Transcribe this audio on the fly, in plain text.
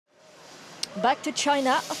Back to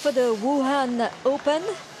China for the Wuhan Open.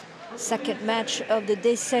 Second match of the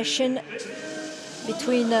day session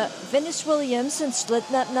between Venus Williams and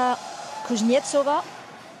Svetlana Kuznetsova.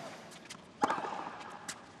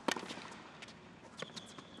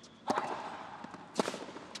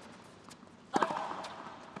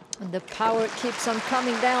 And the power keeps on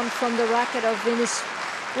coming down from the racket of Venus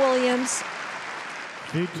Williams.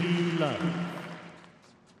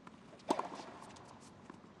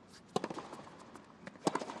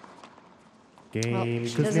 Well,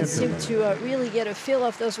 she doesn't seem to really get a feel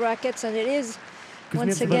of those rackets, and it is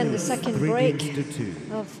once again the second break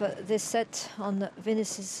of this set on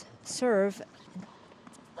Venus's serve.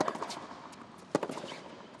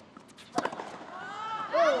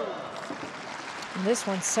 And this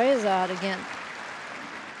one sails out again.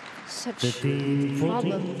 Such a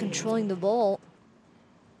problem controlling the ball.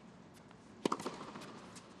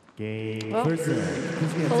 Well,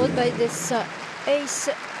 followed by this ace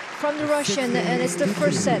from the Russian, and it's the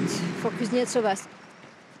first set for Kuznetsova.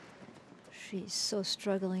 She's so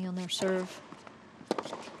struggling on her serve,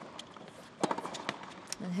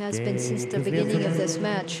 and has been since the beginning of this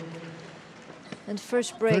match. And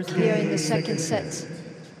first break here in the second set.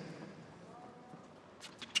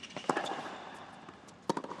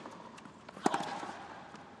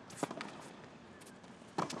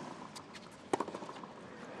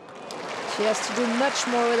 She has to do much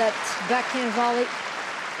more with that backhand volley.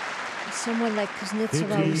 Someone like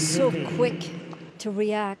Kuznetsova was so quick to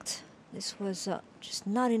react. This was just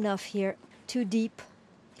not enough here. Too deep.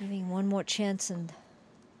 Giving one more chance, and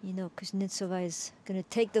you know Kuznetsova is going to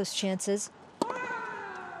take those chances. And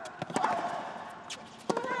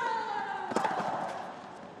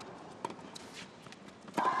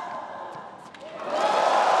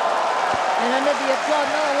under the applaud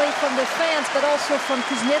not only from the fans but also from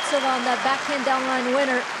Kuznetsova on that backhand downline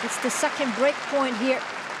winner. It's the second break point here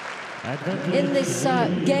in this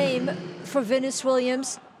game for Venus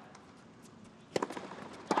Williams.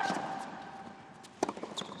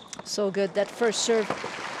 So good, that first serve.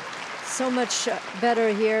 So much better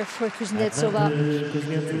here for Kuznetsova.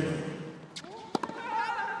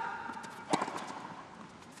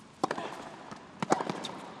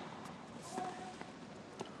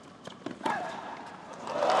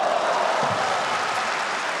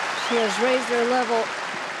 She has raised her level,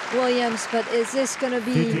 Williams, but is this going to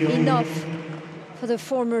be enough for the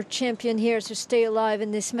former champion here to stay alive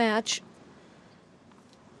in this match?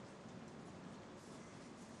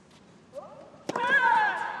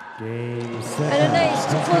 And an ace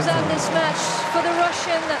to close out this match for the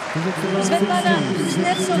Russian. Svetlana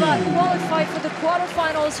Kuznetsova qualified for the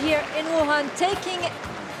quarterfinals here in Wuhan, taking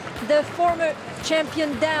the former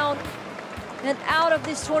champion down. And out of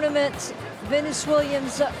this tournament, Venus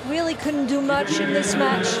Williams really couldn't do much in this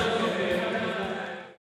match.